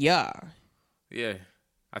with us. Yeah. Yeah.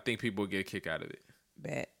 I think people will get a kick out of it.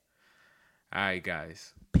 Bet. All right,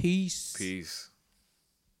 guys. Peace. Peace.